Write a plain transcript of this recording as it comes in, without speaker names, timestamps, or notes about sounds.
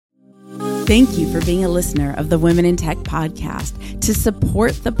Thank you for being a listener of the Women in Tech podcast. To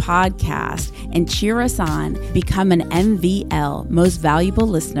support the podcast and cheer us on, become an MVL, Most Valuable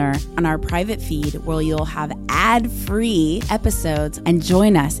Listener, on our private feed where you'll have ad-free episodes and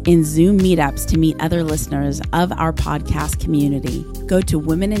join us in Zoom meetups to meet other listeners of our podcast community. Go to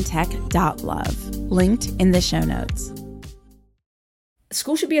womenintech.love, linked in the show notes.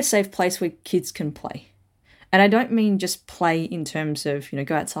 School should be a safe place where kids can play. And I don't mean just play in terms of,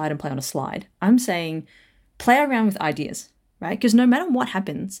 go outside and play on a slide. I'm saying play around with ideas, right? Because no matter what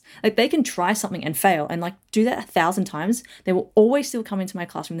happens, they can try something and fail and do that 1,000 times. They will always still come into my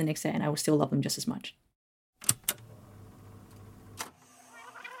classroom the next day and I will still love them just as much.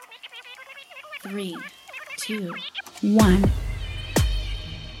 3, 2, 1.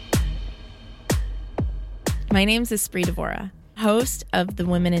 My name's Espree Devora, host of the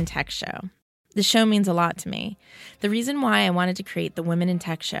Women in Tech Show. The show means a lot to me. The reason why I wanted to create the Women in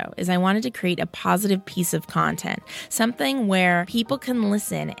Tech Show is I wanted to create a positive piece of content, something where people can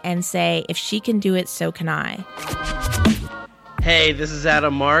listen and say, if she can do it, so can I. Hey, this is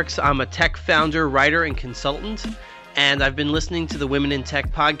Adam Marks. I'm a tech founder, writer, and consultant, and I've been listening to the Women in Tech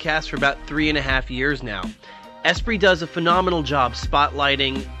podcast for about 3.5 years now. Espree does a phenomenal job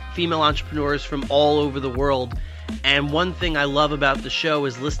spotlighting female entrepreneurs from all over the world. And one thing I love about the show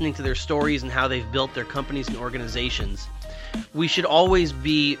is listening to their stories and how they've built their companies and organizations. We should always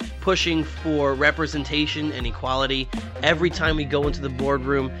be pushing for representation and equality every time we go into the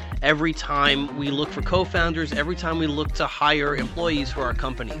boardroom, every time we look for co-founders, every time we look to hire employees for our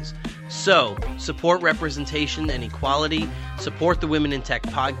companies. So, support representation and equality, support the Women in Tech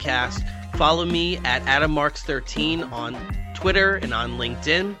podcast, follow me at AdamMarks13 on Twitter and on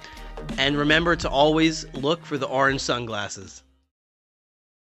LinkedIn. And remember to always look for the orange sunglasses.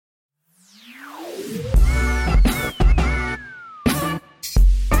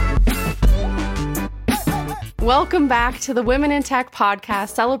 Welcome back to the Women in Tech podcast,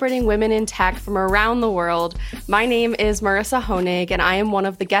 celebrating women in tech from around the world. My name is Marissa Honig, and I am one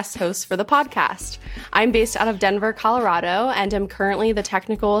of the guest hosts for the podcast. I'm based out of Denver, Colorado, and am currently the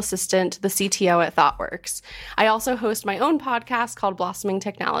technical assistant to the CTO at ThoughtWorks. I also host my own podcast called Blossoming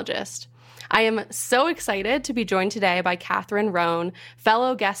Technologist. I am so excited to be joined today by Catherine Roan,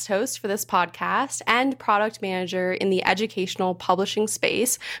 fellow guest host for this podcast and product manager in the educational publishing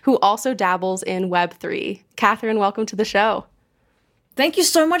space, who also dabbles in Web3. Catherine, welcome to the show. Thank you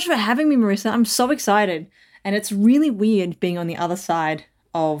so much for having me, Marissa. I'm so excited. And it's really weird being on the other side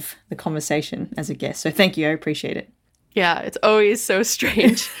of the conversation as a guest. So thank you. I appreciate it. Yeah, it's always so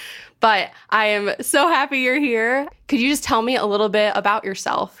strange. But I am so happy you're here. Could you just tell me a little bit about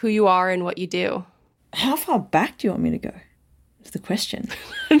yourself, who you are and what you do? How far back do you want me to go? Is the question.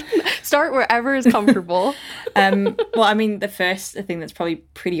 Start wherever is comfortable. The first thing that's probably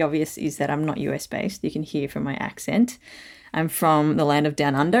pretty obvious is that I'm not US based. You can hear from my accent. I'm from the land of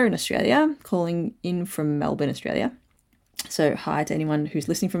Down Under in Australia, calling in from Melbourne, Australia. So hi to anyone who's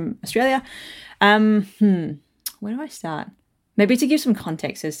listening from Australia. Where do I start? Maybe to give some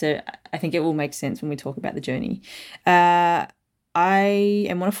context as to, I think it will make sense when we talk about the journey. I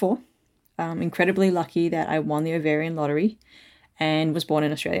am one of 4. Incredibly lucky that I won the ovarian lottery and was born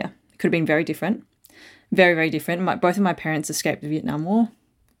in Australia. It could have been very different. Very, very different. Both of my parents escaped the Vietnam War.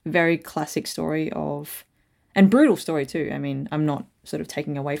 Very classic story and brutal story too. I mean, I'm not sort of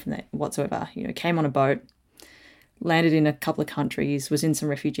taking away from that whatsoever. Came on a boat, landed in a couple of countries, was in some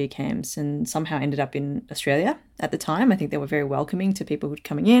refugee camps, and somehow ended up in Australia at the time. I think they were very welcoming to people who were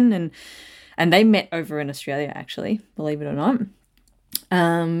coming in, and they met over in Australia, actually, believe it or not.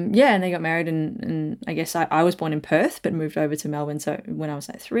 And they got married, and I guess I was born in Perth, but moved over to Melbourne so when I was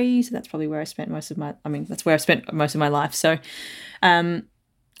 3, so that's probably where I spent most of my life. So,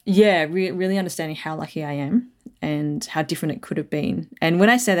 really understanding how lucky I am and how different it could have been. And when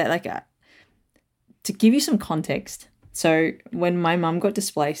I say that, to give you some context, so when my mum got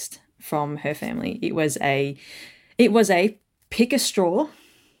displaced from her family, it was a pick a straw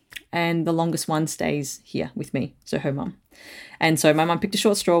and the longest one stays here with me, so her mum. And so my mum picked a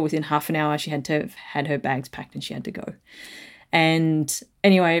short straw. Within half an hour, she had to have had her bags packed and she had to go. And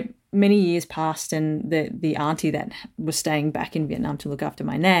anyway, many years passed, and the auntie that was staying back in Vietnam to look after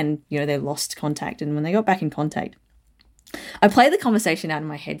my nan, they lost contact. And when they got back in contact, I play the conversation out in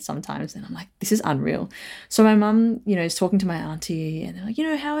my head sometimes, and I'm like, this is unreal. So my mum, is talking to my auntie, and they're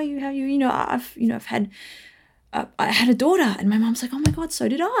like, how are you? How are you? I had a daughter, and my mum's like, oh my God, so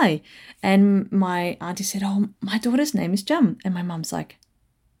did I. And my auntie said, oh, my daughter's name is Jum. And my mum's like,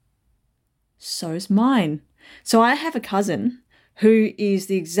 so's mine. So I have a cousin who is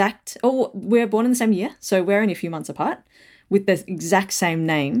we're born in the same year, so we're only a few months apart, with the exact same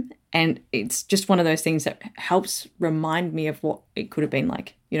name, And it's just one of those things that helps remind me of what it could have been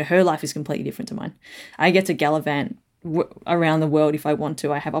like. You know, her life is completely different to mine. I get to gallivant around the world if I want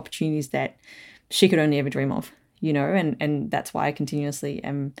to. I have opportunities that she could only ever dream of, you know, and that's why I continuously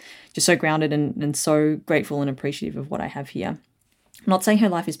am just so grounded and so grateful and appreciative of what I have here. I'm not saying her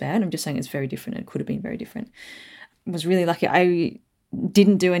life is bad. I'm just saying it's very different. It could have been very different. I was really lucky. I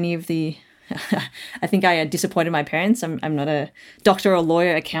didn't do any of the I think I disappointed my parents. I'm not a doctor or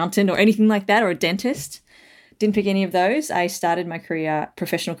lawyer, accountant or anything like that, or a dentist. Didn't pick any of those. I started my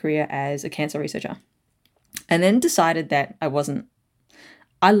professional career as a cancer researcher, and then decided that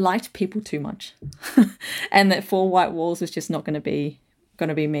I liked people too much and that four white walls was just not going to be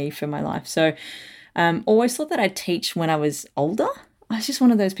me for my life. So always thought that I'd teach when I was older. I was just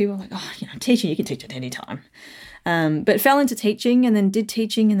one of those people like, oh, you know, teaching, you can teach at any time. But fell into teaching and then did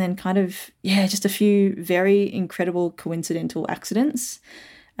teaching and then kind of, just a few very incredible coincidental accidents.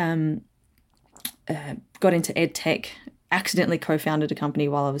 Got into ed tech, accidentally co-founded a company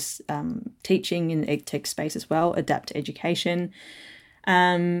while I was teaching in the ed tech space as well, Adapt Education.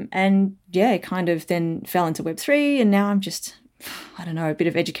 Kind of then fell into Web3 and now I'm just, I don't know, a bit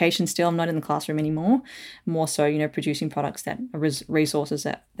of education still. I'm not in the classroom anymore. More so, you know, producing products that are resources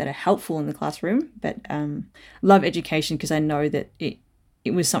that are helpful in the classroom. But love education because I know that it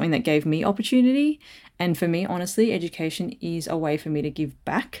was something that gave me opportunity. And for me, honestly, education is a way for me to give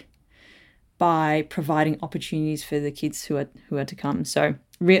back by providing opportunities for the kids who are to come. So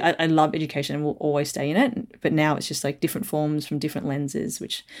I love education and will always stay in it. But now it's just like different forms from different lenses,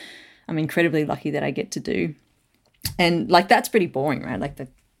 which I'm incredibly lucky that I get to do. And like that's pretty boring, right? Like the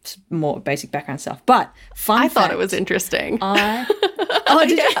more basic background stuff. But I thought it was interesting. Okay,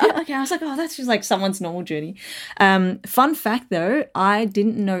 I was like, oh, that's just like someone's normal journey. Fun fact though, I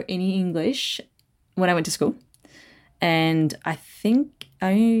didn't know any English when I went to school, and I think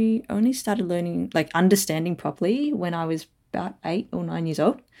I only started learning, like understanding properly when I was about 8 or 9 years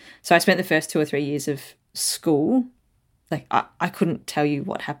old. So I spent the first 2 or 3 years of school, like I couldn't tell you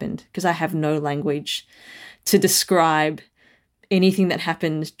what happened because I have no language to describe anything that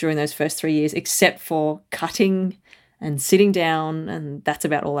happened during those first 3 years except for cutting and sitting down, and that's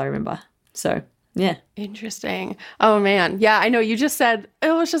about all I remember. So, yeah. Interesting. Oh, man. Yeah, I know you just said,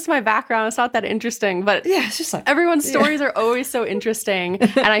 it was just my background. It's not that interesting, but yeah, it's just like everyone's stories are always so interesting.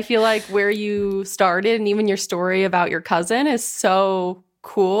 And I feel like where you started and even your story about your cousin is so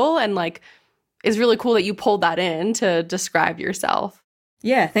cool and like is really cool that you pulled that in to describe yourself.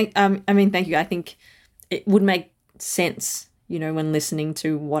 Yeah, thank you. I think it would make sense, you know, when listening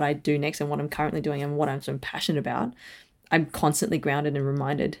to what I do next and what I'm currently doing and what I'm so passionate about. I'm constantly grounded and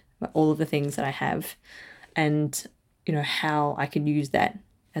reminded of all of the things that I have and, you know, how I can use that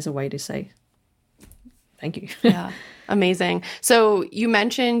as a way to say thank you. Yeah, amazing. So you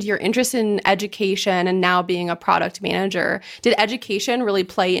mentioned your interest in education and now being a product manager. Did education really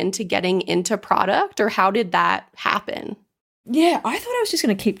play into getting into product, or how did that happen? Yeah, I thought I was just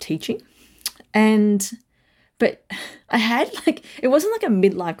going to keep teaching. But I had it wasn't like a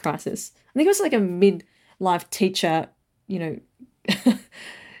midlife crisis. I think it was like a midlife teacher, you know,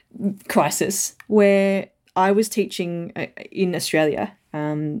 crisis where I was teaching in Australia,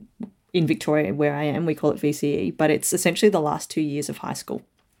 in Victoria, where I am. We call it VCE, but it's essentially the last 2 years of high school.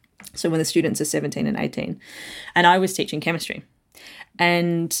 So when the students are 17 and 18, and I was teaching chemistry,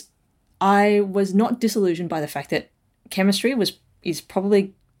 and I was not disillusioned by the fact that chemistry is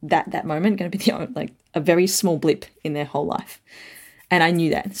probably that moment going to be a very small blip in their whole life. And I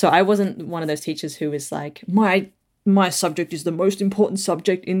knew that. So I wasn't one of those teachers who was like, my subject is the most important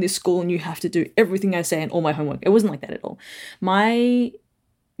subject in this school and you have to do everything I say and all my homework. It wasn't like that at all.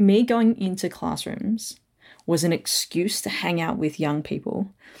 Me going into classrooms was an excuse to hang out with young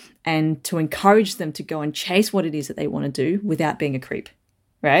people and to encourage them to go and chase what it is that they want to do without being a creep,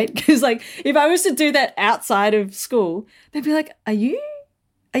 right? Because if I was to do that outside of school, they'd be like, are you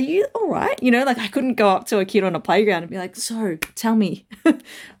all right? You know, I couldn't go up to a kid on a playground and be like, so tell me,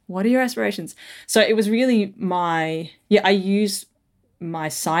 what are your aspirations? So it was really I used my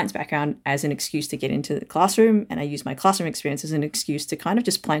science background as an excuse to get into the classroom, and I used my classroom experience as an excuse to kind of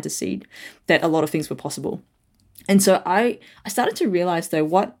just plant a seed that a lot of things were possible. And so I started to realize though,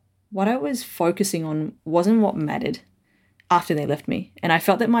 what I was focusing on wasn't what mattered after they left me. And I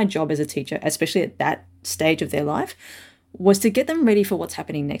felt that my job as a teacher, especially at that stage of their life, was to get them ready for what's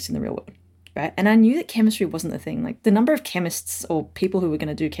happening next in the real world, right? And I knew that chemistry wasn't the thing. The number of chemists or people who were going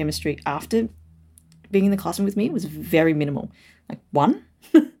to do chemistry after being in the classroom with me was very minimal. 1,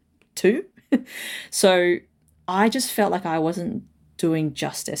 2. So I just felt like I wasn't doing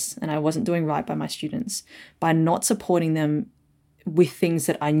justice and I wasn't doing right by my students by not supporting them with things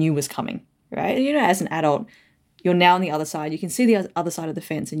that I knew was coming, right? And, as an adult, you're now on the other side. You can see the other side of the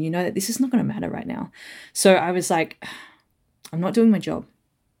fence and you know that this is not going to matter right now. So I was like, I'm not doing my job.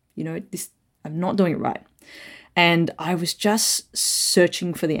 I'm not doing it right. And I was just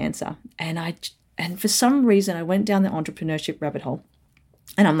searching for the answer. And for some reason, I went down the entrepreneurship rabbit hole.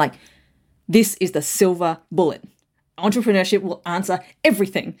 And I'm like, this is the silver bullet. Entrepreneurship will answer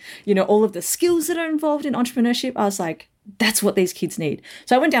everything. All of the skills that are involved in entrepreneurship. I was like, that's what these kids need.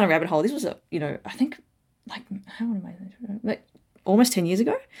 So I went down a rabbit hole. This was I think how old am I? Like almost 10 years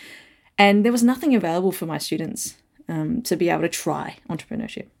ago. And there was nothing available for my students to be able to try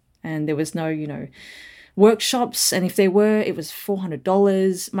entrepreneurship. And there was no, workshops. And if there were, it was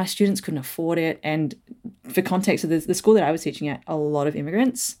 $400. My students couldn't afford it. And for context, the school that I was teaching at, a lot of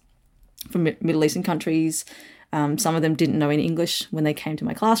immigrants from Middle Eastern countries. Some of them didn't know any English when they came to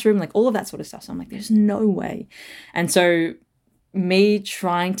my classroom, like all of that sort of stuff. So I'm like, there's no way. And so me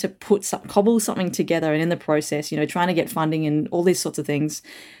trying to cobble something together, and in the process, trying to get funding and all these sorts of things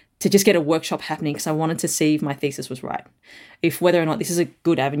to just get a workshop happening, because I wanted to see if my thesis was right, if whether or not this is a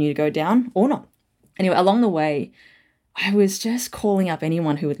good avenue to go down or not. Anyway, along the way, I was just calling up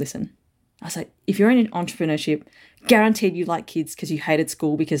anyone who would listen. I was like, if you're in entrepreneurship, guaranteed you like kids because you hated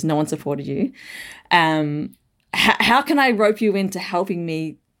school because no one supported you. How can I rope you into helping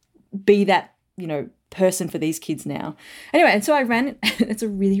me be that, person for these kids now? Anyway, and so I ran, it's a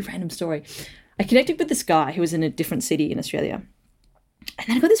really random story. I connected with this guy who was in a different city in Australia. And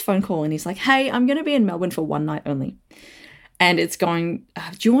then I got this phone call and he's like, hey, I'm going to be in Melbourne for one night only. And it's going,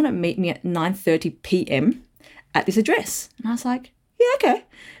 do you want to meet me at 9:30 p.m. at this address? And I was like, yeah, okay.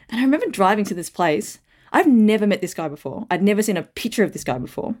 And I remember driving to this place. I've never met this guy before. I'd never seen a picture of this guy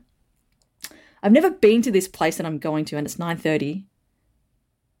before. I've never been to this place that I'm going to, and it's 9:30.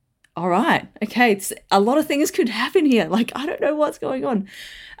 All right. Okay. A lot of things could happen here. Like, I don't know what's going on.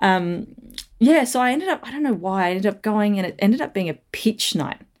 So I ended up, I don't know why, I ended up going, and it ended up being a pitch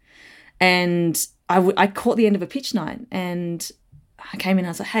night. And I caught the end of a pitch night, and I came in and I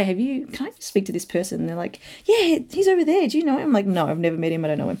was like, hey, can I speak to this person? And they're like, yeah, he's over there. Do you know him? I'm like, no, I've never met him. I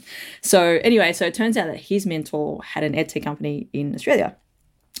don't know him. So anyway, so it turns out that his mentor had an edtech company in Australia.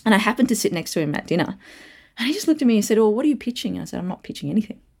 And I happened to sit next to him at dinner. And he just looked at me and said, oh, what are you pitching? And I said, I'm not pitching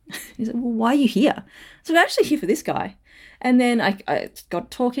anything. He said, well, why are you here? So I'm actually here for this guy. And then I got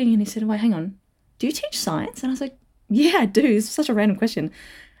talking and he said, wait, hang on. Do you teach science? And I was like, yeah, I do. It's such a random question.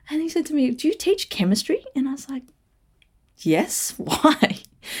 And he said to me, do you teach chemistry? And I was like, yes, why?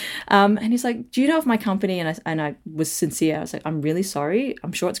 And he's like, do you know of my company? And I was sincere. I was like, I'm really sorry.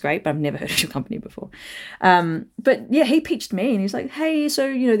 I'm sure it's great, but I've never heard of your company before. But yeah, he pitched me and he's like, hey, so,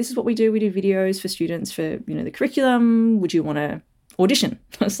 this is what we do. We do videos for students for, the curriculum. Would you want to audition?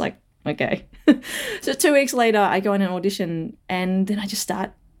 I was like, okay. So 2 weeks later, I go in an audition and then I just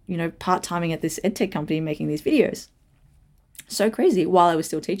start, part-timing at this edtech company making these videos. So crazy, while I was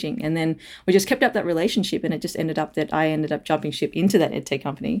still teaching. And then we just kept up that relationship, and it just ended up that I ended up jumping ship into that edtech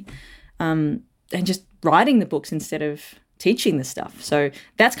company and just writing the books instead of teaching the stuff. So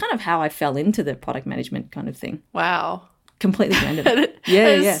that's kind of how I fell into the product management kind of thing. Wow. Completely random. That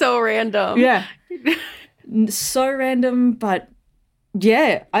is so random. Yeah. So random, but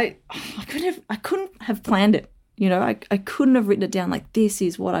yeah, I couldn't have planned it. I couldn't have written it down like, this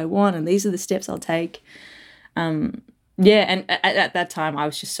is what I want and these are the steps I'll take. Yeah, and at that time, I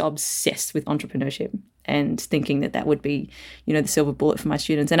was just so obsessed with entrepreneurship and thinking that would be, the silver bullet for my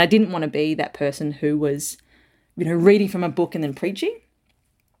students. And I didn't want to be that person who was, reading from a book and then preaching.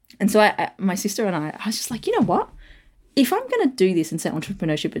 And so my sister and I was just like, you know what? If I'm going to do this and say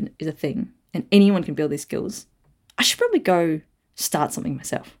entrepreneurship is a thing and anyone can build these skills, I should probably go start something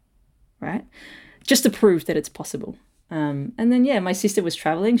myself, right? Just to prove that it's possible. And then, my sister was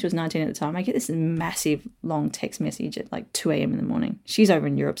traveling. She was 19 at the time. I get this massive long text message at like 2 a.m. in the morning. She's over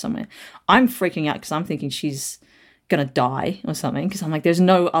in Europe somewhere. I'm freaking out because I'm thinking she's going to die or something, because I'm like, there's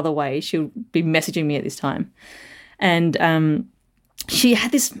no other way she'll be messaging me at this time. And she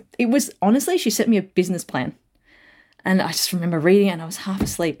had this, she sent me a business plan. And I just remember reading it and I was half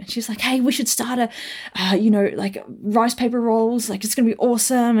asleep. And she's like, hey, we should start like rice paper rolls. Like, it's going to be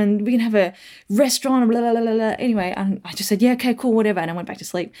awesome. And we can have a restaurant, blah, blah, blah, blah, blah. Anyway, I just said, yeah, okay, cool, whatever. And I went back to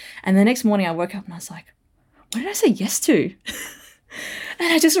sleep. And the next morning I woke up and I was like, what did I say yes to?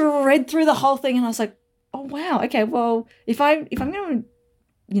 And I just read through the whole thing and I was like, oh, wow. Okay, well, if I'm going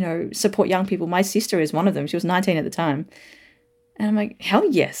to, support young people, my sister is one of them. She was 19 at the time. And I'm like, hell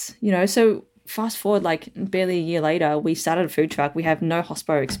yes. So fast forward, like barely a year later, we started a food truck. We have no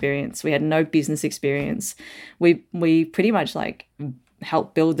hospo experience. We had no business experience. We pretty much like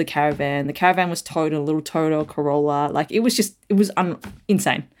help build the caravan. The caravan was towed in a little Toyota Corolla. Like, it was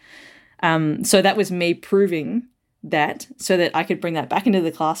insane. So that was me proving that so that I could bring that back into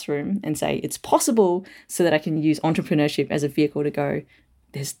the classroom and say it's possible, so that I can use entrepreneurship as a vehicle to go,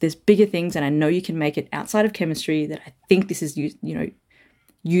 there's bigger things, and I know you can make it outside of chemistry, that I think this is,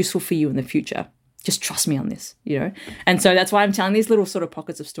 useful for you in the future. Just trust me on this, And so that's why I'm telling these little sort of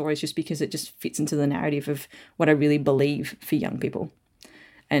pockets of stories, just because it just fits into the narrative of what I really believe for young people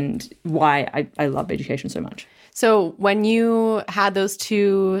and why I love education so much. So when you had those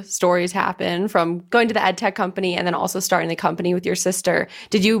two stories happen, from going to the ed tech company and then also starting the company with your sister,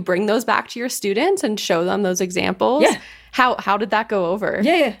 did you bring those back to your students and show them those examples? Yeah. How did that go over?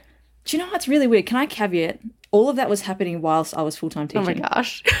 Yeah. Do you know what's really weird? Can I caveat? All of that was happening whilst I was full-time teaching. Oh my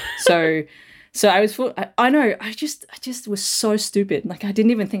gosh. So I was I know, I just was so stupid. Like, I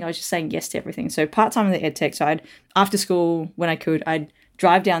didn't even think, I was just saying yes to everything. So part-time in the ed tech, so after school, when I could, I'd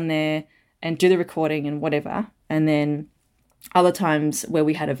drive down there and do the recording and whatever. And then other times where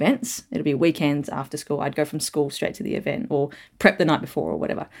we had events, it'll be weekends after school, I'd go from school straight to the event or prep the night before or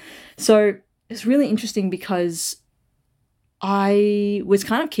whatever. So it's really interesting because I was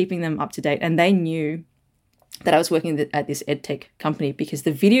kind of keeping them up to date, and they knew that I was working at this ed tech company, because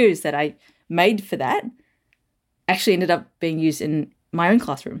the videos that I made for that actually ended up being used in my own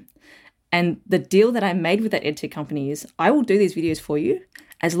classroom. And the deal that I made with that ed tech company is, I will do these videos for you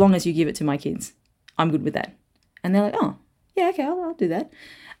as long as you give it to my kids. I'm good with that. And they're like, oh, yeah, okay, I'll do that.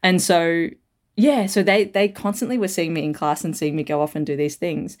 And so, yeah, so they constantly were seeing me in class and seeing me go off and do these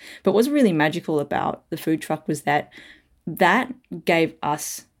things. But what was really magical about the food truck was that gave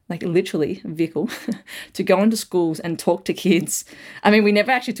us, like, literally a vehicle to go into schools and talk to kids. I mean, we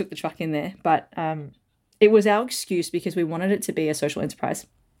never actually took the truck in there, but it was our excuse because we wanted it to be a social enterprise.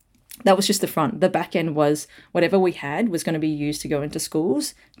 That was just the front. The back end was whatever we had was going to be used to go into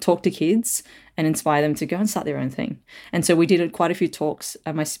schools, talk to kids, and inspire them to go and start their own thing. And so we did quite a few talks.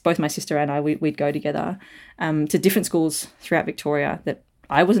 Both my sister and I, we'd go together to different schools throughout Victoria that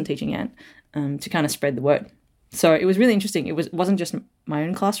I wasn't teaching at, to kind of spread the word. So it was really interesting. It wasn't just my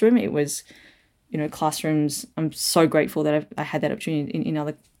own classroom. It was, classrooms. I'm so grateful that I had that opportunity in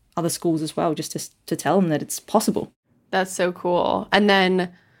other schools as well, just to tell them that it's possible. That's so cool. And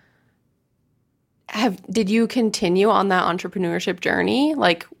then did you continue on that entrepreneurship journey?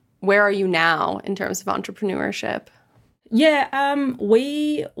 Like, where are you now in terms of entrepreneurship? Yeah,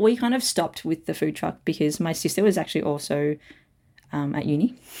 we kind of stopped with the food truck because my sister was actually also at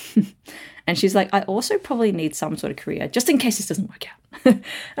uni. And she's like, I also probably need some sort of career just in case this doesn't work out. And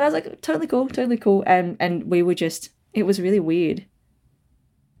I was like, totally cool. And we were it was really weird.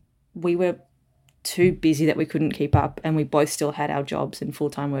 We were too busy that we couldn't keep up, and we both still had our jobs and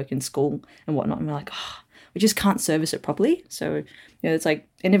full-time work in school and whatnot, and we're like, we just can't service it properly. So it's like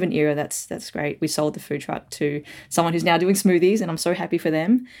end of an era. That's great. We sold the food truck to someone who's now doing smoothies, and I'm so happy for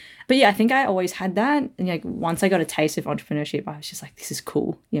them. But yeah, I think I always had that, and once I got a taste of entrepreneurship, I was just like, this is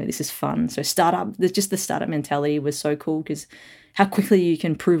cool, this is fun. So the startup mentality was so cool, because how quickly you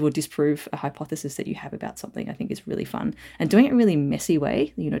can prove or disprove a hypothesis that you have about something, I think, is really fun. And doing it in a really messy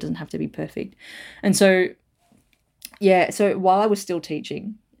way, it doesn't have to be perfect. And so, yeah, so while I was still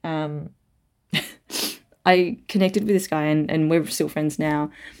teaching, I connected with this guy, and we're still friends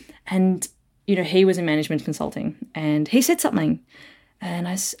now. And, he was in management consulting, and he said something. And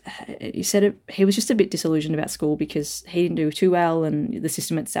he said he was just a bit disillusioned about school because he didn't do too well, and the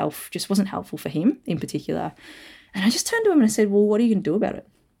system itself just wasn't helpful for him in particular. And I just turned to him and I said, well, what are you going to do about it?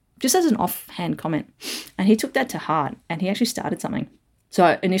 Just as an offhand comment. And he took that to heart, and he actually started something.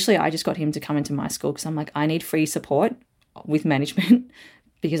 So initially I just got him to come into my school because I'm like, I need free support with management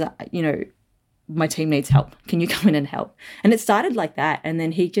because, my team needs help. Can you come in and help? And it started like that. And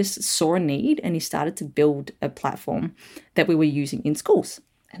then he just saw a need, and he started to build a platform that we were using in schools.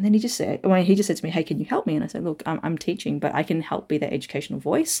 And then he just said to me, hey, can you help me? And I said, look, I'm teaching, but I can help be that educational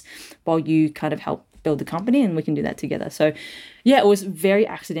voice while you kind of help build the company, and we can do that together. So yeah, it was very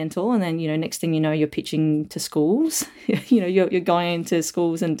accidental. And then, next thing you know, you're pitching to schools, you're going into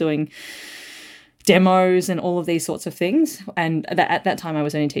schools and doing demos and all of these sorts of things. And at that time I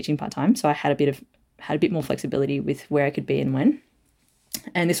was only teaching part-time. So I had a bit more flexibility with where I could be and when.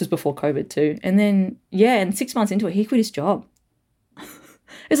 And this was before COVID too. And then, and 6 months into it, he quit his job.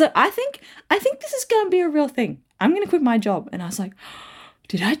 It's like, I think this is going to be a real thing. I'm going to quit my job. And I was like,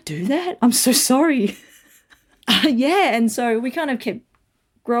 did I do that? I'm so sorry. And so we kind of kept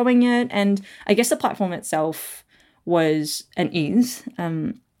growing it. And I guess the platform itself was and is,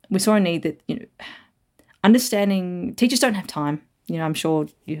 we saw a need that, understanding teachers don't have time. I'm sure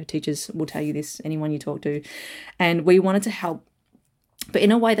teachers will tell you this, anyone you talk to. And we wanted to help but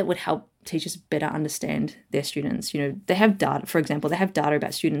in a way that would help teachers better understand their students. You know, they have data, for example, they have data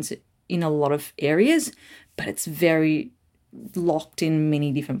about students in a lot of areas, but it's very locked in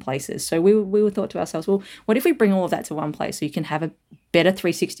many different places. So we thought to ourselves, well, what if we bring all of that to one place so you can have a better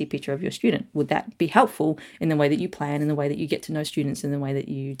 360 picture of your student? Would that be helpful in the way that you plan, in the way that you get to know students, in the way that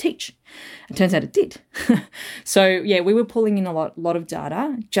you teach? It turns out it did. So yeah, we were pulling in a lot of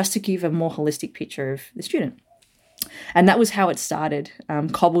data just to give a more holistic picture of the student. And that was how it started,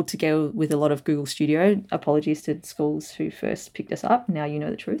 cobbled together with a lot of Google Studio. Apologies to schools who first picked us up. Now you know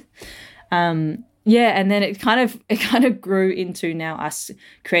the truth. Yeah, and then it kind of grew into now us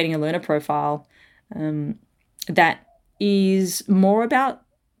creating a learner profile that is more about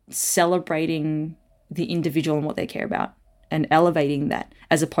celebrating the individual and what they care about and elevating that,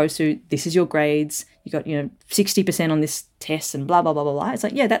 as opposed to this is your grades, you got 60% on this test and blah blah blah blah blah. It's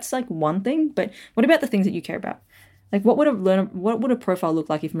like, yeah, that's like one thing, but what about the things that you care about? Like what would a profile look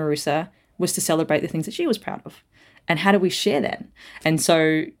like if Marissa was to celebrate the things that she was proud of, and how do we share that? And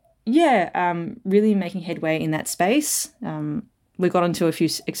so really making headway in that space. We got into a few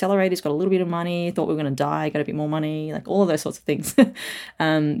accelerators, got a little bit of money, thought we were going to die, got a bit more money, like all of those sorts of things. But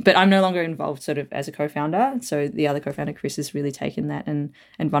I'm no longer involved sort of as a co-founder. So the other co-founder, Chris, has really taken that and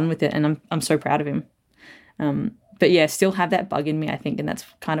run with it. And I'm so proud of him. But yeah, still have that bug in me, I think. And that's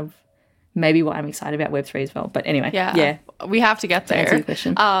kind of maybe why I'm excited about Web3 as well. But anyway, yeah. We have to get there. To answer the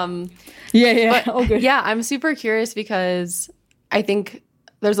question. But, all good. Yeah, I'm super curious because I think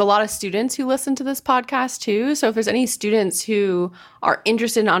there's a lot of students who listen to this podcast too. So if there's any students who are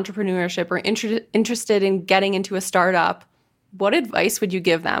interested in entrepreneurship or interested in getting into a startup, what advice would you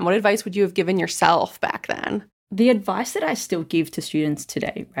give them? What advice would you have given yourself back then? The advice that I still give to students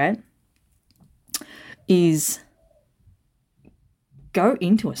today, right, is go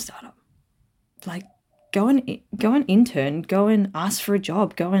into a startup. Like go and intern, go and ask for a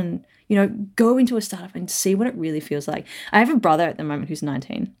job, go into a startup and see what it really feels like. I have a brother at the moment who's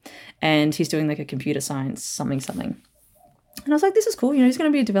 19 and he's doing like a computer science something. And I was like, this is cool. He's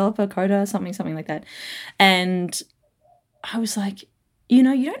going to be a developer, coder, something like that. And I was like, you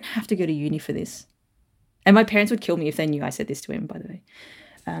don't have to go to uni for this. And my parents would kill me if they knew I said this to him, by the way.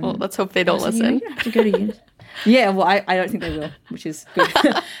 Well, let's hope they don't listen. You don't have to go to uni. Yeah, well, I don't think they will, which is good.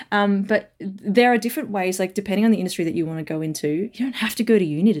 But there are different ways, like depending on the industry that you want to go into, you don't have to go to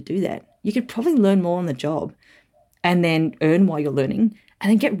uni to do that. You could probably learn more on the job and then earn while you're learning and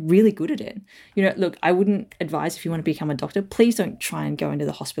then get really good at it. Look, I wouldn't advise if you want to become a doctor, please don't try and go into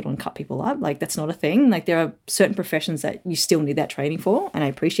the hospital and cut people up. Like that's not a thing. Like there are certain professions that you still need that training for, and I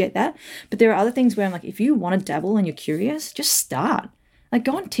appreciate that. But there are other things where I'm like, if you want to dabble and you're curious, just start. Like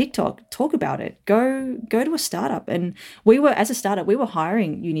go on TikTok, talk about it, go to a startup. And as a startup, we were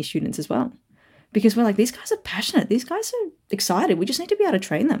hiring uni students as well because we're like, these guys are passionate. These guys are excited. We just need to be able to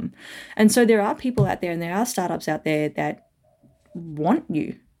train them. And so there are people out there and there are startups out there that want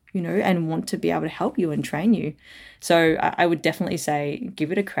you, and want to be able to help you and train you. So I would definitely say, give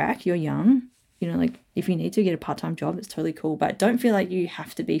it a crack. You're young. Like if you need to get a part-time job, it's totally cool. But don't feel like you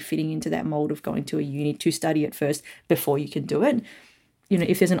have to be fitting into that mold of going to a uni to study it first before you can do it.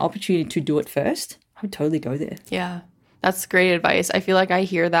 If there's an opportunity to do it first, I would totally go there. Yeah, that's great advice. I feel like I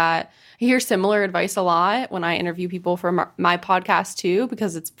hear similar advice a lot when I interview people for my podcast too,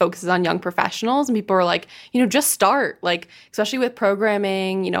 because it focuses on young professionals and people are like, just start, like, especially with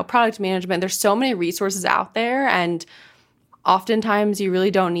programming, product management, there's so many resources out there. And oftentimes you really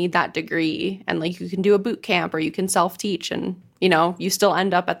don't need that degree. And like you can do a boot camp or you can self-teach and, you still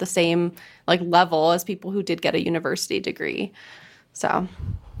end up at the same like level as people who did get a university degree. So,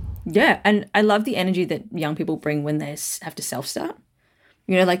 yeah. And I love the energy that young people bring when they have to self-start.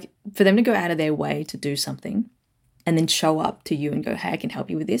 Like for them to go out of their way to do something and then show up to you and go, hey, I can help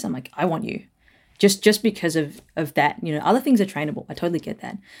you with this. I'm like, I want you. Just because of that, other things are trainable. I totally get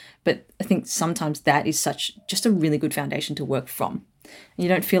that. But I think sometimes that is just a really good foundation to work from. And you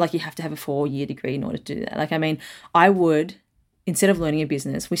don't feel like you have to have a 4-year degree in order to do that. Like, I mean, I would, instead of learning a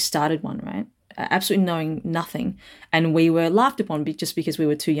business, we started one, right? Absolutely knowing nothing. And we were laughed upon just because we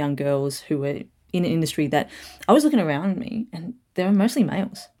were two young girls who were in an industry that I was looking around me and they were mostly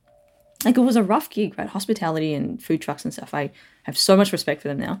males. Like it was a rough gig, right? Hospitality and food trucks and stuff. I have so much respect for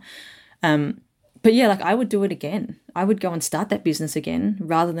them now. But yeah, like I would do it again. I would go and start that business again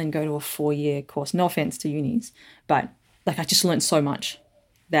rather than go to a 4-year course. No offense to unis, but like I just learned so much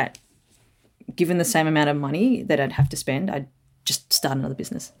that given the same amount of money that I'd have to spend, I'd just start another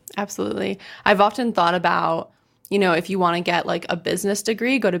business. Absolutely. I've often thought about, if you want to get like a business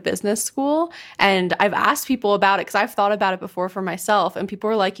degree, go to business school. And I've asked people about it because I've thought about it before for myself. And people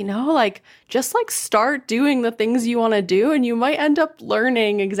are like, like just like start doing the things you want to do, and you might end up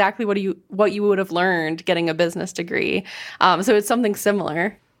learning exactly what you would have learned getting a business degree. So it's something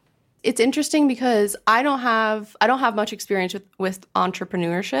similar. It's interesting because I don't have much experience with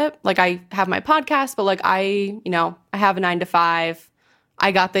entrepreneurship. Like I have my podcast, but like I have a 9-to-5.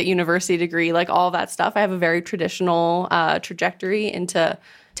 I got the university degree, like all that stuff. I have a very traditional trajectory into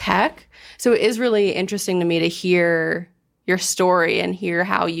tech. So it is really interesting to me to hear your story and hear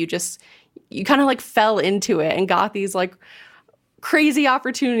how you kind of like fell into it and got these like crazy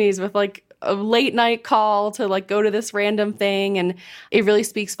opportunities with like a late night call to like go to this random thing. And it really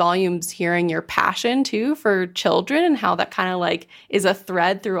speaks volumes hearing your passion too for children and how that kind of like is a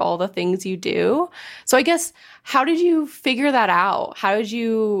thread through all the things you do. So I guess, how did you figure that out? How did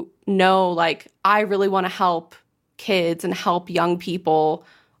you know, like, I really want to help kids and help young people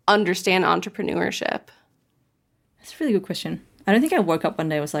understand entrepreneurship? That's a really good question. I don't think I woke up one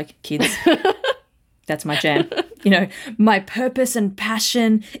day and was like, kids, that's my jam. My purpose and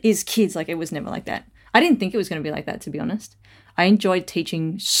passion is kids. Like, it was never like that. I didn't think it was going to be like that, to be honest. I enjoyed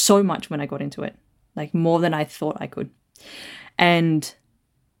teaching so much when I got into it, like more than I thought I could. And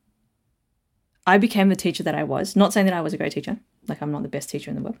I became the teacher that I was. Not saying that I was a great teacher. Like, I'm not the best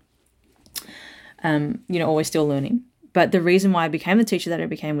teacher in the world. Always still learning. But the reason why I became the teacher that I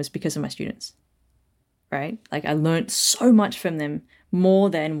became was because of my students, right? Like, I learned so much from them, more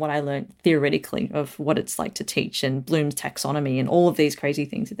than what I learned theoretically of what it's like to teach and Bloom's taxonomy and all of these crazy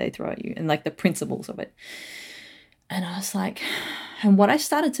things that they throw at you and like the principles of it. And I was like, and what I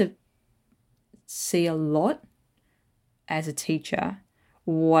started to see a lot as a teacher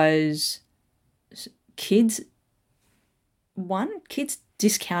was kids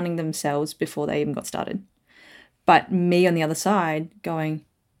discounting themselves before they even got started. But me on the other side going,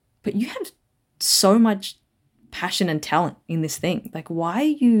 but you have so much passion and talent in this thing. Like, why are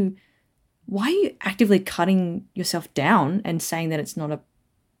you actively cutting yourself down and saying that it's not a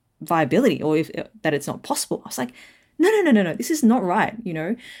viability or that it's not possible? I was like, no, this is not right,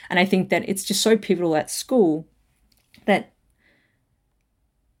 And I think that it's just so pivotal at school that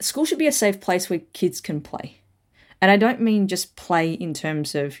school should be a safe place where kids can play. And I don't mean just play in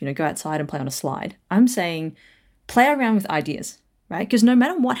terms of, go outside and play on a slide. I'm saying play around with ideas. Right? Because no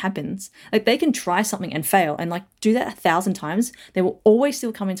matter what happens, like, they can try something and fail and like do that 1,000 times. They will always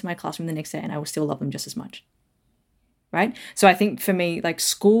still come into my classroom the next day and I will still love them just as much. Right? So I think for me, like,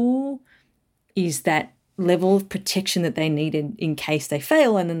 school is that level of protection that they needed in case they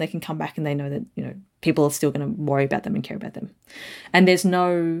fail, and then they can come back and they know that, people are still going to worry about them and care about them. And there's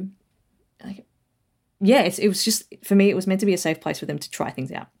no, like, it was just, for me, it was meant to be a safe place for them to try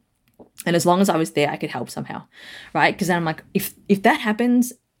things out. And as long as I was there, I could help somehow, right? Because then I'm like, if that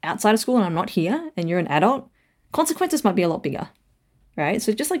happens outside of school and I'm not here and you're an adult, consequences might be a lot bigger, right?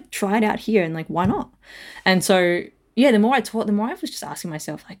 So just like try it out here and like, why not? And so, the more I taught, the more I was just asking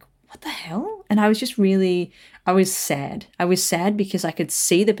myself, like, what the hell? And I was just I was sad. I was sad because I could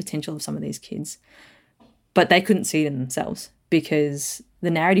see the potential of some of these kids, but they couldn't see it in themselves because the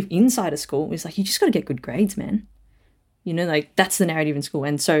narrative inside of school was like, you just got to get good grades, man. Like, that's the narrative in school.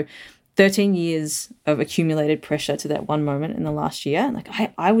 And so 13 years of accumulated pressure to that one moment in the last year. Like,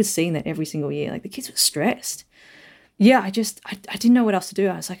 I was seeing that every single year. Like, the kids were stressed. I didn't know what else to do.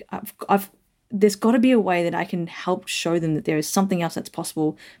 I was like, there's got to be a way that I can help show them that there is something else that's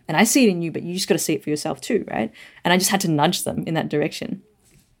possible. And I see it in you, but you just got to see it for yourself too, right? And I just had to nudge them in that direction.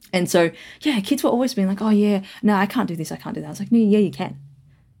 And so, kids were always being like, oh yeah, no, I can't do this, I can't do that. I was like, no, yeah, you can.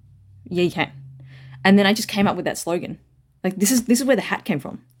 Yeah, you can. And then I just came up with that slogan. Like, this is where the hat came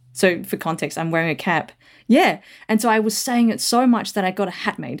from. So for context, I'm wearing a cap. Yeah. And so I was saying it so much that I got a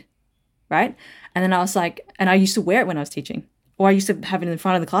hat made, right? And then I was like, and I used to wear it when I was teaching, or I used to have it in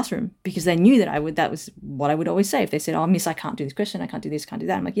front of the classroom because they knew that was what I would always say. If they said, oh, miss, I can't do this question, I can't do this, can't do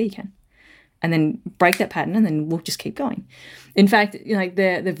that. I'm like, yeah, you can. And then break that pattern and then we'll just keep going. In fact, like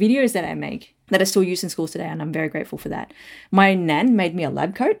the videos that I make that are still used in schools today, and I'm very grateful for that. My nan made me a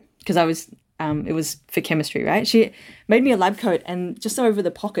lab coat because it was for chemistry, right? She made me a lab coat and just over the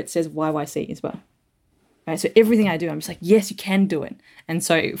pocket says YYC as well. Right? So everything I do, I'm just like, yes, you can do it. And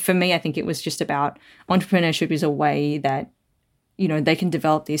so for me, I think it was just about entrepreneurship is a way that, they can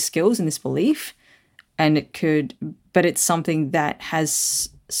develop these skills and this belief, but it's something that has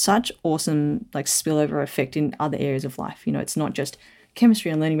such awesome like spillover effect in other areas of life. It's not just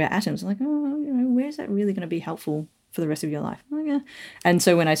chemistry and learning about atoms. I'm like, where's that really going to be helpful for the rest of your life? I'm like, yeah. And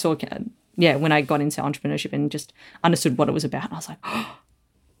so when I saw, when I got into entrepreneurship and just understood what it was about, I was like, oh,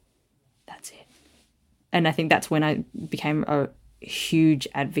 that's it. And I think that's when I became a huge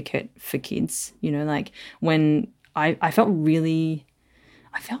advocate for kids. You know, like when I felt really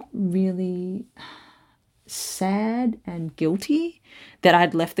sad and guilty that I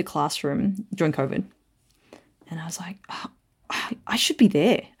had left the classroom during COVID. And I was like, oh, I should be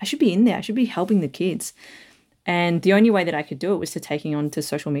there. I should be in there. I should be helping the kids. And the only way that I could do it was to taking on to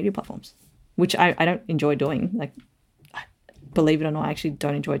social media platforms, which I don't enjoy doing. Like, believe it or not, I actually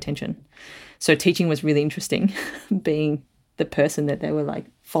don't enjoy attention. So teaching was really interesting, being the person that they were like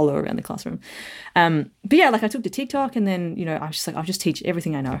follow around the classroom. But yeah, like I took to TikTok, and then, you know, I was just like, I'll just teach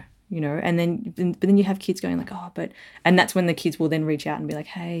everything I know, you know. And then you have kids going like, oh, and that's when the kids will then reach out and be like,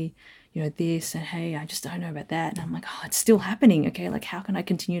 hey, you know, this, and hey, I just don't know about that. And I'm like, oh, it's still happening. Okay, like how can I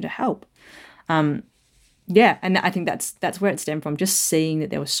continue to help? Yeah, and I think that's where it stemmed from, just seeing that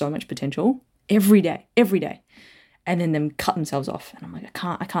there was so much potential every day, and then them cut themselves off. And I'm like,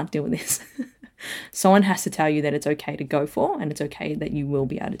 I can't deal with this. Someone has to tell you that it's okay to go for, and it's okay that you will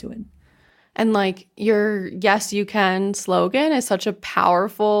be able to do it. And like your Yes You Can slogan is such a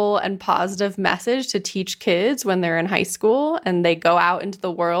powerful and positive message to teach kids when they're in high school and they go out into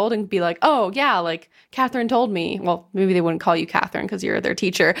the world and be like, oh yeah, like Catherine told me. Well, maybe they wouldn't call you Catherine because you're their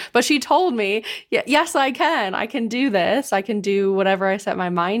teacher, but she told me, yes, I can do this. I can do whatever I set my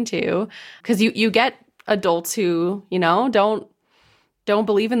mind to. Because you get adults who, you know, don't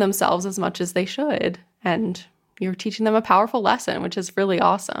believe in themselves as much as they should. And you're teaching them a powerful lesson, which is really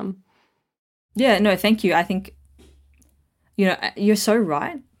awesome. Yeah, no, thank you. I think, you know, you're so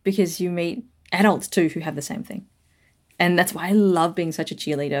right, because you meet adults too who have the same thing. And that's why I love being such a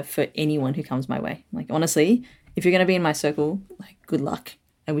cheerleader for anyone who comes my way. Like, honestly, if you're going to be in my circle, like, good luck.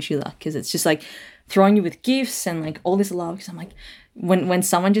 I wish you luck, because it's just like throwing you with gifts and like all this love. Because I'm like, when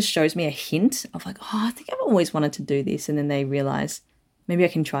someone just shows me a hint of like, oh, I think I've always wanted to do this, and then they realize maybe I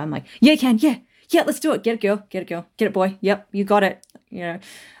can try. I'm like, yeah, you can. Yeah, let's do it. Get it, girl. Get it, boy. Yep, you got it. You know,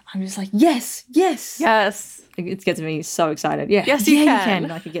 I'm just like, yes. It gets me so excited. Yeah. Yes, you can.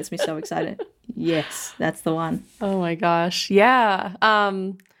 Like, it gets me so excited. Yes, that's the one. Oh my gosh. Yeah.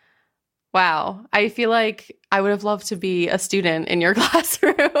 Wow. I feel like I would have loved to be a student in your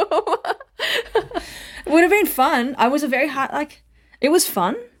classroom. It would have been fun. I was a very hard, like, it was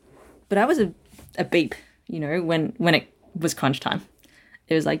fun, but I was a beep, you know, when it was crunch time.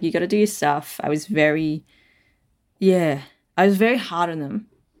 It was like, you got to do your stuff. I was very hard on them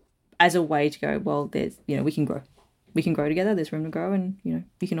as a way to go, well, there's, you know, we can grow together. There's room to grow, and, you know,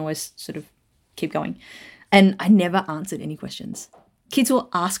 you can always sort of keep going. And I never answered any questions. Kids will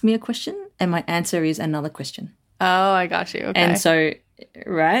ask me a question and my answer is another question. Oh, I got you. Okay. And so,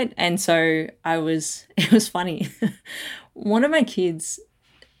 right. And so it was funny. One of my kids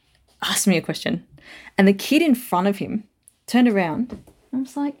asked me a question, and the kid in front of him turned around, and I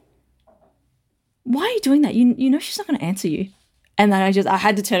was like, why are you doing that? You know she's not going to answer you. And then I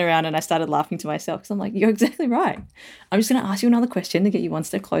had to turn around and I started laughing to myself, because I'm like, you're exactly right. I'm just going to ask you another question to get you one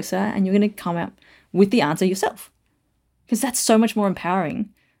step closer, and you're going to come out with the answer yourself. Because that's so much more empowering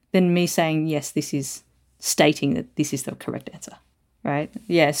than me saying, yes, this is stating that this is the correct answer, right?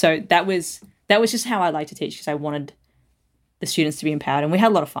 Yeah, so that was just how I like to teach, because I wanted the students to be empowered. And we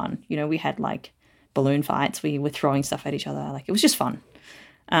had a lot of fun. You know, we had like balloon fights. We were throwing stuff at each other. Like, it was just fun.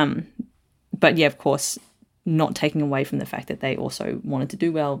 But yeah, of course, not taking away from the fact that they also wanted to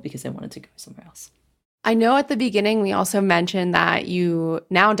do well because they wanted to go somewhere else. I know at the beginning we also mentioned that you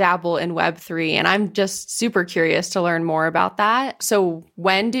now dabble in Web3, and I'm just super curious to learn more about that. So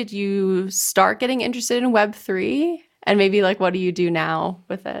when did you start getting interested in Web3? And maybe like, what do you do now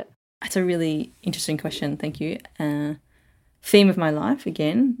with it? That's a really interesting question. Thank you. Theme of my life,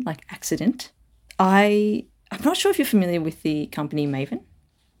 again, like accident. I'm not sure if you're familiar with the company Maven.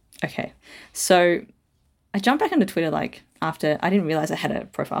 Okay. So I jumped back onto Twitter like after I didn't realize I had a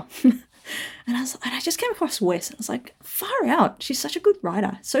profile. And I just came across Wes, and I was like, far out. She's such a good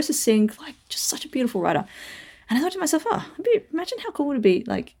writer. So succinct, like just such a beautiful writer. And I thought to myself, imagine how cool it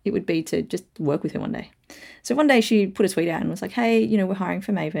would be to just work with her one day. So one day she put a tweet out and was like, hey, you know, we're hiring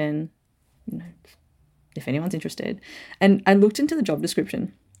for Maven, you know, if anyone's interested. And I looked into the job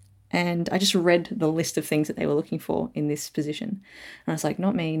description and I just read the list of things that they were looking for in this position. And I was like,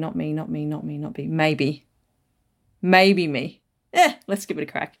 not me. Maybe me. Let's give it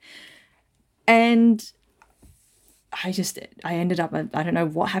a crack. And I ended up, I don't know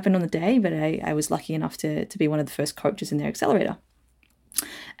what happened on the day, but I was lucky enough to be one of the first coaches in their accelerator.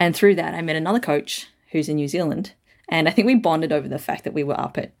 And through that, I met another coach who's in New Zealand. And I think we bonded over the fact that we were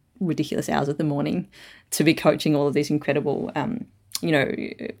up at ridiculous hours of the morning to be coaching all of these incredible,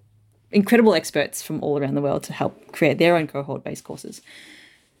 incredible experts from all around the world to help create their own cohort-based courses.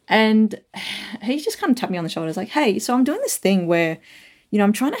 And he just kind of tapped me on the shoulder. He's like, hey, so I'm doing this thing where,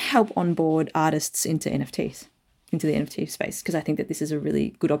 I'm trying to help onboard artists into NFTs, into the NFT space, because I think that this is a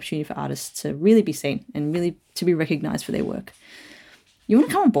really good opportunity for artists to really be seen and really to be recognized for their work. You want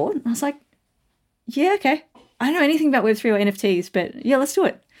to come on board? And I was like, yeah, okay. I don't know anything about Web3 or NFTs, but yeah, let's do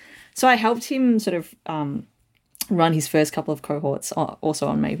it. So I helped him sort of run his first couple of cohorts also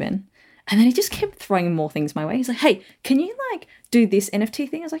on Maven. And then he just kept throwing more things my way. He's like, hey, can you do this NFT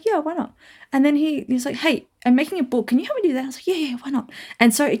thing? I was like, yeah, why not? And then he was like, hey, I'm making a book. Can you help me do that? I was like, yeah, why not?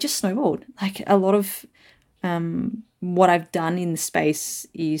 And so it just snowballed. Like a lot of what I've done in the space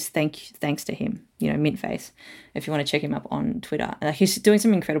is thanks to him, Mintface, if you want to check him up on Twitter. He's doing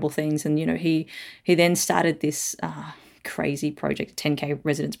some incredible things. And, he then started this crazy project, 10K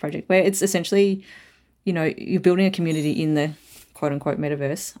residence project, where it's essentially, you're building a community in the quote unquote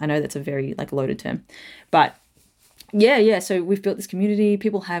metaverse. I know that's a very loaded term, but yeah. So we've built this community.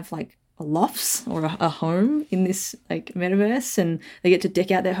 People have lofts or a home in this metaverse, and they get to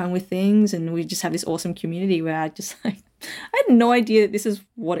deck out their home with things. And we just have this awesome community where I had no idea that this is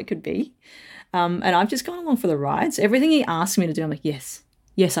what it could be. And I've just gone along for the ride. So everything he asks me to do, I'm like, yes,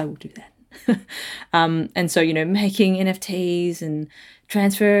 I will do that. And so, making NFTs and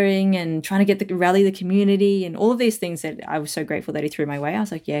transferring and trying to rally the community and all of these things that I was so grateful that he threw my way. I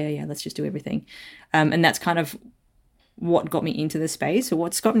was like, yeah, let's just do everything. And that's kind of what got me into the space. So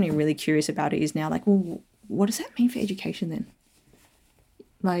what's got me really curious about it is now well, what does that mean for education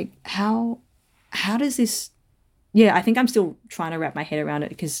then? How does this... Yeah, I think I'm still trying to wrap my head around it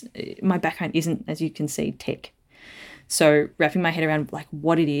because my background isn't, as you can see, tech. So wrapping my head around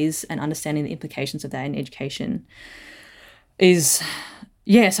what it is and understanding the implications of that in education is,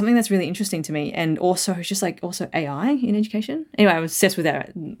 something that's really interesting to me. And also it's just also AI in education. Anyway, I'm obsessed with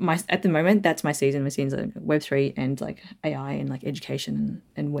that. At the moment, that's my season. My season's Web3 and AI and education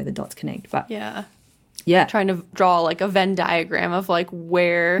and where the dots connect. But yeah, trying to draw a Venn diagram of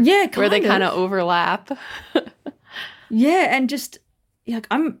where they kind of overlap. Yeah, and just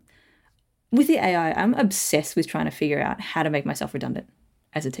with the AI, I'm obsessed with trying to figure out how to make myself redundant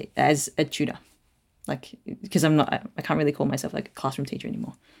as a tutor. Because I can't really call myself a classroom teacher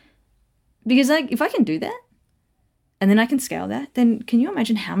anymore. Because if I can do that and then I can scale that, then can you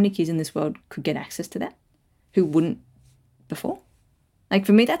imagine how many kids in this world could get access to that who wouldn't before?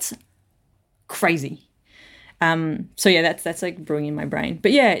 For me, that's crazy. So yeah, that's brewing in my brain.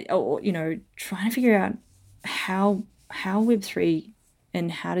 But yeah, trying to figure out how Web3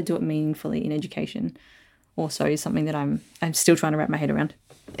 and how to do it meaningfully in education also is something that I'm still trying to wrap my head around.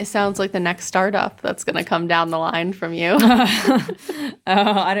 It sounds like the next startup that's going to come down the line from you.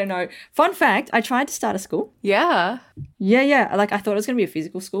 I don't know. Fun fact, I tried to start a school. Yeah. Yeah. I thought it was going to be a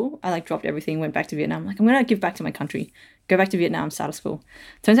physical school. I dropped everything, went back to Vietnam. I'm going to give back to my country. Go back to Vietnam, start a school.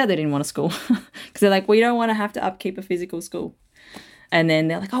 Turns out they didn't want a school because they're we don't want to have to upkeep a physical school. And then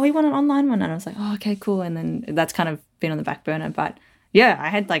they're oh, we want an online one. And I was oh, okay, cool. And then that's kind of been on the back burner. But yeah, I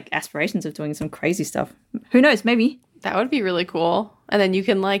had aspirations of doing some crazy stuff. Who knows? Maybe. That would be really cool. And then you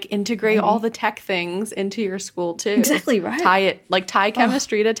can integrate all the tech things into your school too. Exactly, right? Tie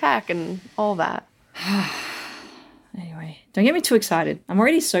chemistry to tech and all that. Anyway, don't get me too excited. I'm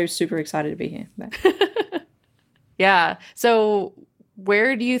already so super excited to be here. But. Yeah. So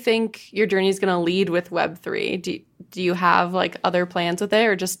where do you think your journey is going to lead with Web3? Do you have other plans with it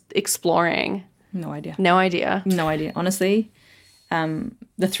or just exploring? No idea. Honestly,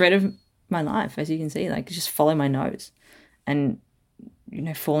 the thread of my life, as you can see, just follow my nose and,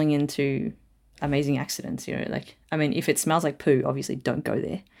 falling into amazing accidents, if it smells like poo, obviously don't go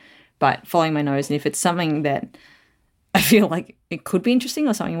there, but following my nose. And if it's something that I feel it could be interesting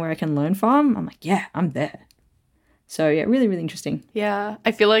or something where I can learn from, I'm yeah, I'm there. So yeah, really, really interesting. Yeah.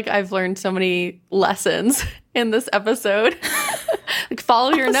 I feel I've learned so many lessons in this episode.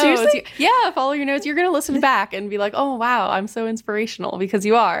 Follow your nose. Seriously? Yeah, follow your nose. You're going to listen back and be oh, wow, I'm so inspirational because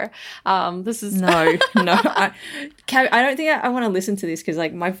you are. This is... No. I don't think I want to listen to this because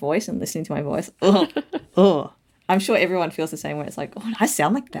my voice and listening to my voice. Ugh. I'm sure everyone feels the same way. It's oh, I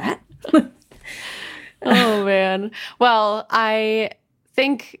sound like that. Oh, man. Well, I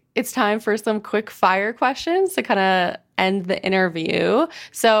think it's time for some quick fire questions to kind of end the interview.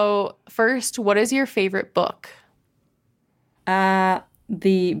 So first, what is your favorite book?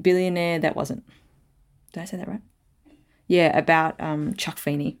 The Billionaire That Wasn't. Did I say that right? Yeah, about Chuck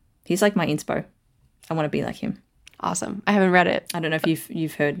Feeney. He's my inspo. I want to be like him. Awesome. I haven't read it. I don't know if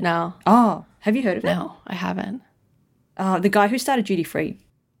you've heard. No. Oh, have you heard of it? No, I haven't. The guy who started Duty Free.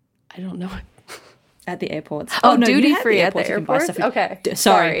 I don't know. At the airports. Oh, no, Duty Free at the airports? Okay.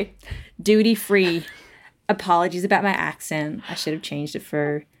 Sorry. Duty Free. Apologies about my accent. I should have changed it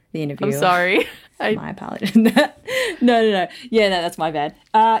for the interview. I'm sorry. My apologies. No. Yeah, no, that's my bad.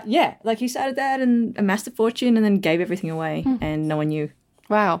 Yeah, like he started that and amassed a fortune and then gave everything away and no one knew.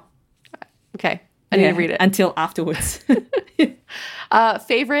 Wow. Okay. I need to read it. Until afterwards.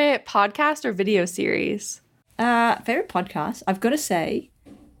 Favorite podcast or video series? Favorite podcast? I've got to say,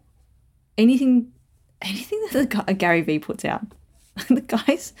 anything that Gary Vee puts out. The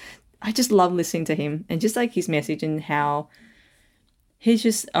guys, I just love listening to him and just like his message and how he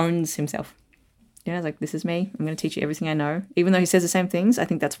just owns himself. You know, like, this is me. I'm going to teach you everything I know. Even though he says the same things, I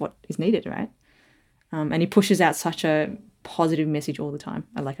think that's what is needed, right? And he pushes out such a positive message all the time.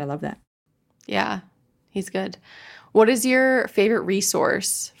 I love that. Yeah, he's good. What is your favorite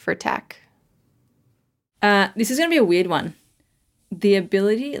resource for tech? This is going to be a weird one. The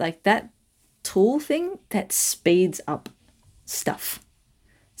ability, like that tool thing that speeds up stuff.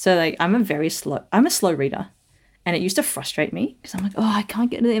 So like I'm a slow reader, and it used to frustrate me because I'm like, oh, I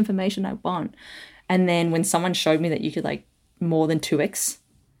can't get the information I want. And then when someone showed me that you could like more than 2x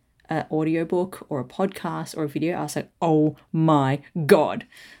an audiobook or a podcast or a video, I was like, oh my God.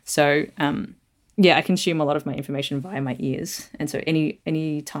 So yeah, I consume a lot of my information via my ears. And so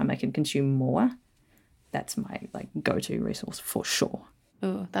any time I can consume more, that's my like go-to resource for sure.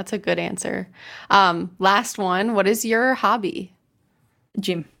 Ooh, that's a good answer. Last one, what is your hobby?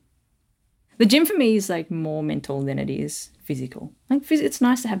 Gym. The gym for me is like more mental than it is physical. Like it's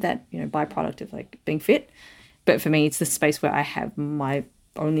nice to have that, you know, byproduct of like being fit. But for me, it's the space where I have my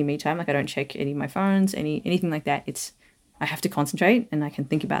only me time. Like I don't check any of my phones, anything like that. I have to concentrate and I can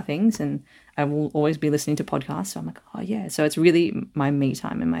think about things, and I will always be listening to podcasts. So I'm like, oh yeah. So it's really my me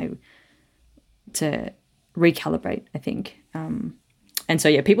time and to recalibrate, I think. And so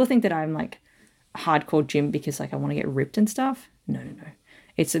yeah, people think that I'm like hardcore gym because like I want to get ripped and stuff. No.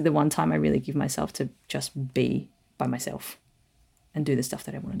 It's the one time I really give myself to just be by myself and do the stuff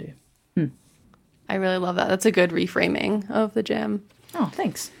that I want to do. I really love that. That's a good reframing of the gym. Oh,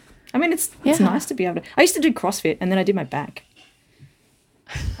 thanks. I mean, it's nice to be able to... I used to do CrossFit and then I did my back.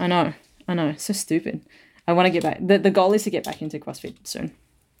 I know. It's so stupid. I want to get back. The goal is to get back into CrossFit soon.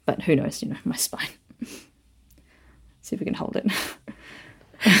 But who knows, you know, my spine. See if we can hold it.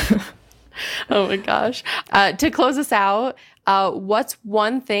 Oh my gosh. To close us out, what's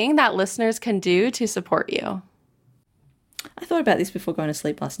one thing that listeners can do to support you? I thought about this before going to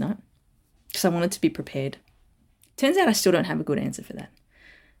sleep last night because I wanted to be prepared. Turns out I still don't have a good answer for that.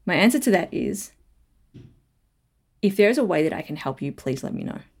 My answer to that is, if there is a way that I can help you, please let me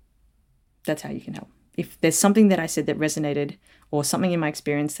know. That's how you can help. If there's something that I said that resonated or something in my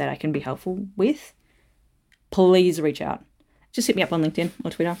experience that I can be helpful with, please reach out. Just hit me up on LinkedIn or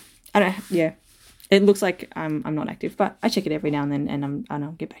Twitter. It looks like I'm not active, but I check it every now and then, and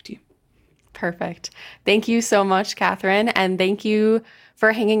I'll get back to you. Perfect. Thank you so much, Catherine. And thank you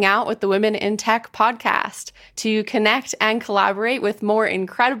for hanging out with the Women in Tech podcast. To connect and collaborate with more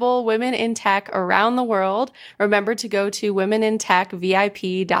incredible women in tech around the world, remember to go to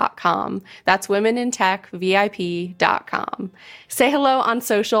womenintechvip.com. That's womenintechvip.com. Say hello on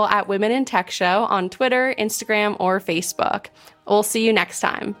social at Women in Tech Show on Twitter, Instagram, or Facebook. We'll see you next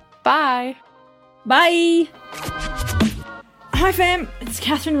time. Bye. Bye. Hi fam, it's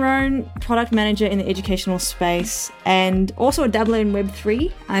Catherine Roan, product manager in the educational space and also a dabbler in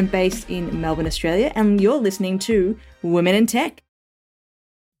Web3. I'm based in Melbourne, Australia, and you're listening to Women in Tech.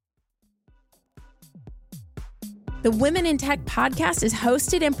 The Women in Tech podcast is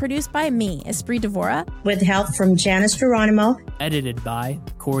hosted and produced by me, Espree Devora, with help from Janice Geronimo. Edited by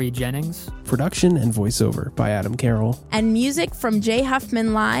Corey Jennings. Production and voiceover by Adam Carroll. And music from Jay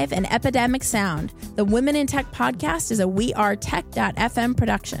Huffman Live and Epidemic Sound. The Women in Tech podcast is a wearetech.fm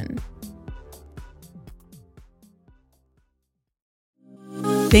production.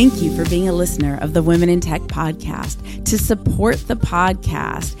 Thank you for being a listener of the Women in Tech podcast. To support the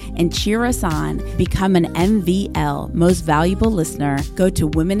podcast and cheer us on, become an MVL, Most Valuable Listener, go to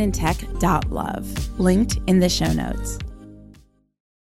womenintech.love, linked in the show notes.